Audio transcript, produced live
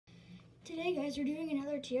Today, guys, we're doing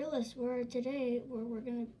another tier list. We're doing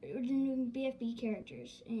BFB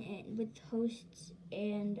characters and with hosts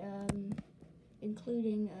and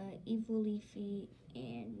including Evil Leafy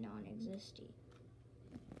and Non-Existy.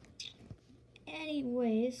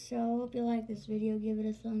 Anyways, so I hope you like this video. Give it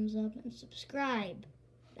a thumbs up and subscribe.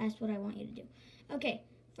 That's what I want you to do. Okay,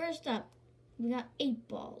 first up, we got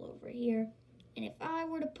 8-Ball over here. And if I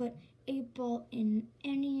were to put 8-Ball in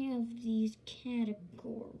any of these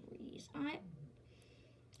categories, I'm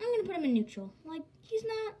gonna put him in neutral. Like, he's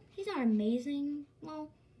not amazing. Well,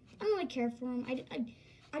 I don't really care for him.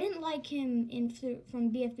 I didn't like him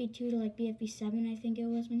from BFB 2 to like BFB 7, I think it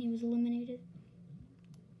was, when he was eliminated.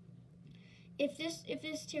 If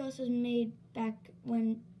this tier list was made back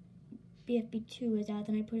when BFB 2 was out,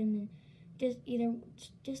 then I put him in either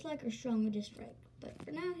dislike or strong with dislike. But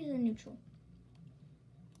for now, he's a neutral.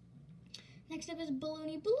 Next up is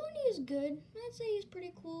Balloony. Balloony is good. I'd say he's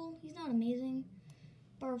pretty cool. He's not amazing.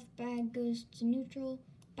 Barf Bag goes to neutral.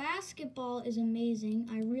 Basketball is amazing.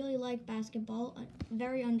 I really like Basketball. A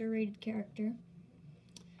very underrated character.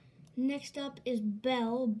 Next up is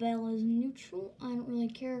Belle. Belle is neutral. I don't really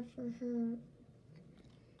care for her.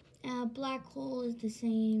 Black Hole is the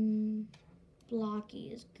same.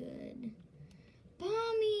 Blocky is good.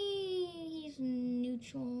 Bommy, he's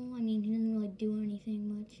neutral. I mean, he doesn't really do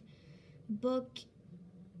anything much. Book,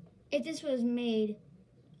 if this was made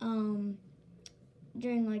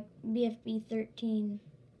during like BFB 13,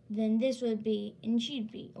 then this would be, and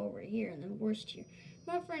she'd be over here in the worst tier.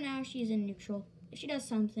 But for now, she's in neutral. If she does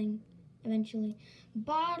something, eventually.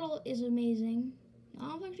 Bottle is amazing.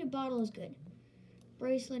 Actually, Bottle is good.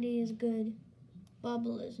 Bracelety is good.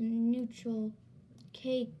 Bubble is neutral.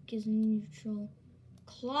 Cake is neutral.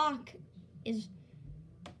 Clock is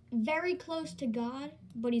very close to God,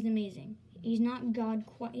 but he's amazing. He's not God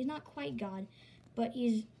quite. He's not quite God, but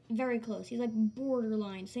he's very close. He's like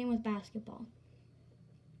borderline. Same with Basketball.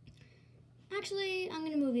 Actually, I'm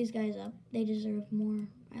gonna move these guys up. They deserve more.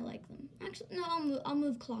 I like them. Actually, no, I'll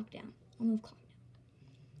move Clock down. I'll move Clock down.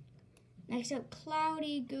 Next up,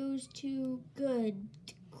 Cloudy goes to good.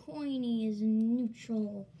 Coiny is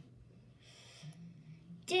neutral.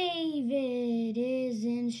 David is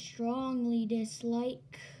in strongly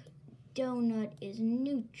dislike. Donut is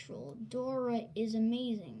neutral. Dora is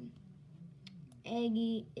amazing.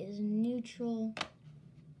 Eggy is neutral.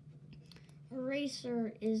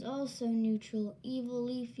 Eraser is also neutral. Evil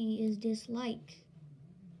Leafy is dislike.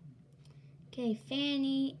 Okay,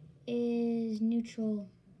 Fanny is neutral.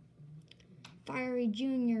 Fiery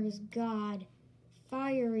Jr. is God.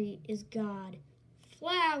 Fiery is God.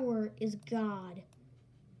 Flower is God.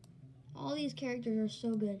 All these characters are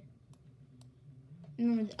so good.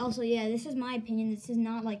 Remember, also, yeah, this is my opinion. This is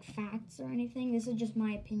not like facts or anything. This is just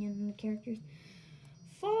my opinion on the characters.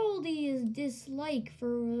 Faldy is dislike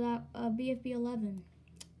for BFB 11.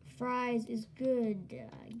 Fries is good.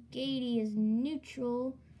 Gatey is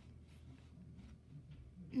neutral.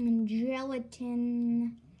 And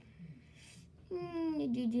Gelatin.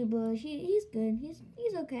 He's good.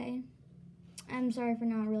 He's okay. I'm sorry for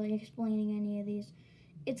not really explaining any of these.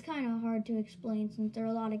 It's kind of hard to explain since there are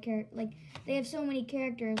a lot of characters. Like, they have so many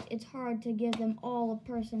characters, it's hard to give them all a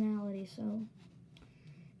personality. So,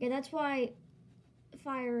 yeah, that's why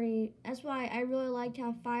I really liked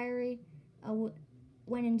how Fiery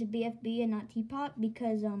went into BFB and not Teapot,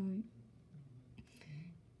 because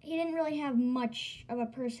he didn't really have much of a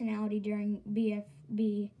personality during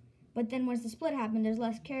BFB. But then once the split happened, there's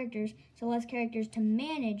less characters, so less characters to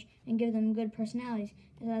manage and give them good personalities.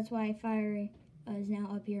 So that's why Fiery is now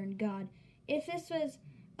up here in God. If this was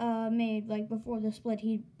made like before the split,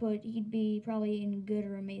 he'd be probably in good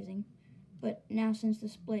or amazing. But now since the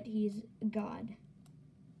split, he's God.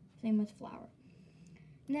 Same with Flower.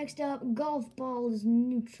 Next up, Golf Ball is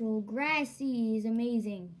neutral. Grassy is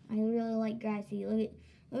amazing. I really like Grassy. Look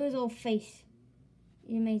at his little face.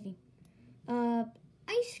 He's amazing.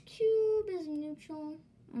 Ice Cube is neutral.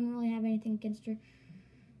 I don't really have anything against her.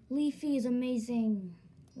 Leafy is amazing.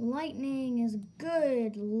 Lightning is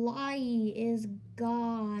good. Lie is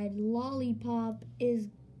God. Lollipop is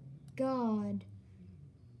God.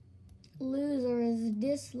 Loser is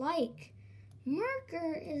dislike.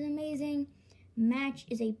 Marker is amazing. Match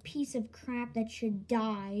is a piece of crap that should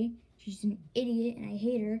die. She's an idiot and I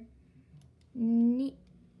hate her.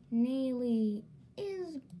 Neely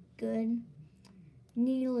is good.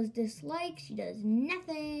 Needle is dislike. She does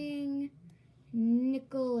nothing.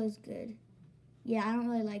 Nickel is good. Yeah, I don't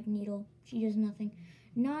really like Needle. She does nothing.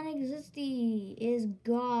 Non-Existy is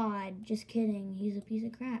God. Just kidding. He's a piece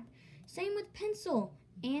of crap. Same with Pencil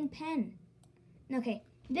and Pen. Okay,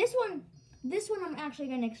 this one I'm actually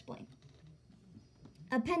going to explain.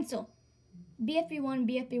 A pencil. BFB1,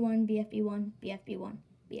 BFB1, BFB1, BFB1,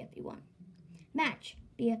 BFB1. Match.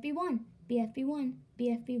 BFB1, BFB1,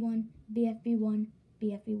 BFB1, BFB1,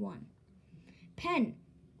 BFB1. Pen.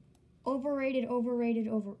 Overrated, overrated,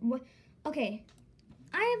 what? Okay,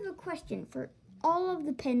 I have a question for all of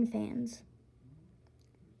the pen fans.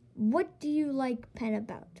 What do you like pen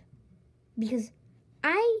about? Because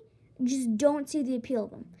I just don't see the appeal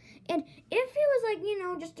of them. And if he was like, you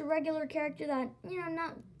know, just a regular character that, you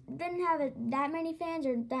know, didn't have that many fans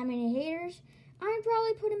or that many haters, I'd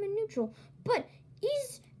probably put him in neutral. But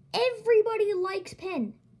everybody likes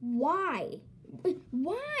Pen. Why?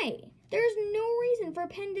 Why? There's no reason for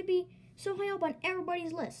Pen to be so high up on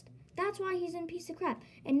everybody's list. That's why he's in piece of crap.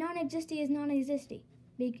 And non-existy is non-existy.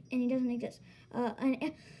 And he doesn't exist.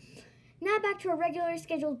 Now back to our regular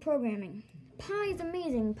scheduled programming. Pie is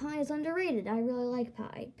amazing. Pie is underrated. I really like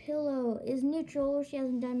Pie. Pillow is neutral. She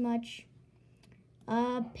hasn't done much.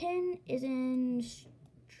 Pen is in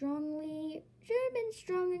strongly... Should have been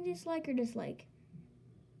strongly dislike or dislike.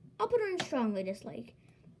 I'll put her in strongly dislike.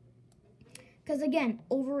 Because again,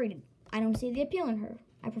 overrated. I don't see the appeal in her.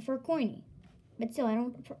 I prefer Coiny. But still, I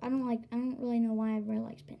don't really know why everybody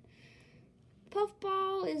likes Pen.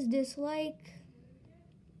 Puffball is dislike.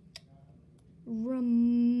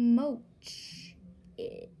 Remote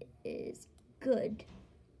is good.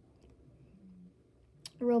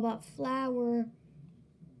 Robot Flower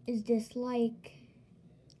is dislike.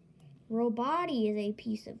 Roboti is a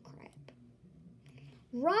piece of crap.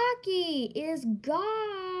 Rocky is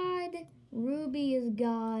God. Ruby is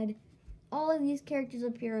God. All of these characters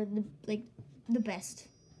up here are the best.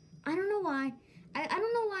 I don't know why. I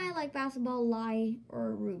don't know why I like Basketball, Lai,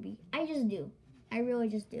 or Ruby. I just do. I really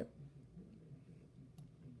just do.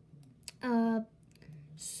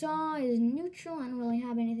 Saw is neutral. I don't really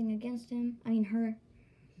have anything against him. I mean, her.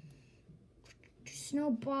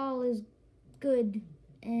 Snowball is good.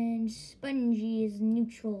 And Spongy is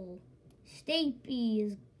neutral. Stapy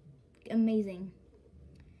is amazing.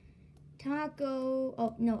 Taco.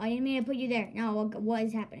 Oh, no, I didn't mean to put you there. No, what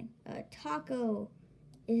is happening? Taco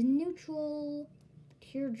is neutral.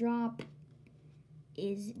 Teardrop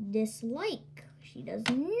is dislike. She does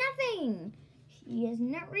nothing. She has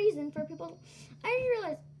no reason for people. I just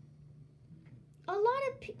realized a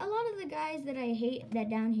lot of the guys that I hate that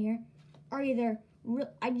down here are either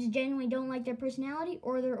I just genuinely don't like their personality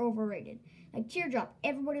or they're overrated. Like Teardrop,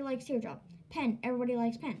 everybody likes Teardrop. Pen, everybody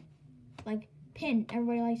likes Pen. Like Pin,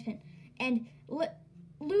 everybody likes Pin. And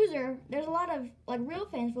Loser, there's a lot of like real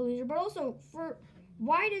fans for Loser, but also for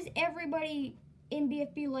why does everybody in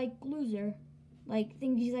BFB like Loser? Like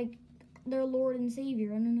think he's like their Lord and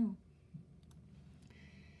Savior. I don't know.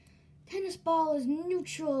 Tennis Ball is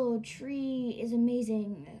neutral. Tree is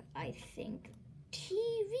amazing, I think.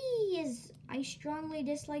 TV is... I strongly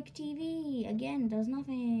dislike TV. Again, does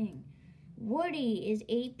nothing. Woody is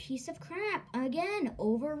a piece of crap. Again,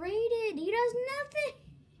 overrated. He does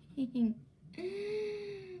nothing.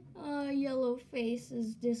 Yellow Face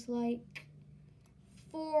is dislike.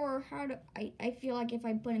 4, I feel like if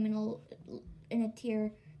I put him in a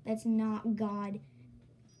tier that's not God,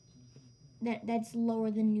 that's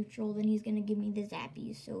lower than neutral, then he's gonna give me the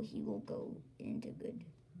zappies, so he will go into good.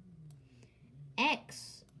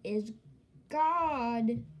 X is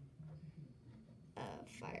God.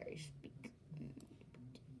 Fiery Speak.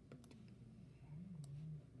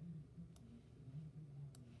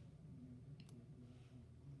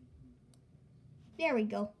 There we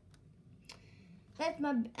go. That's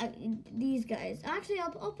my these guys. Actually,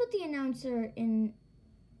 I'll put the announcer in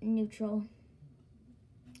neutral.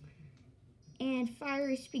 And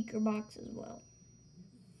Fiery Speaker Box as well.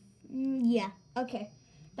 Yeah, okay.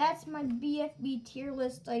 That's my BFB tier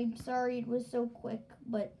list. I'm sorry it was so quick,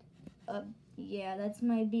 but yeah, that's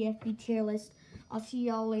my BFB tier list. I'll see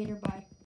y'all later. Bye.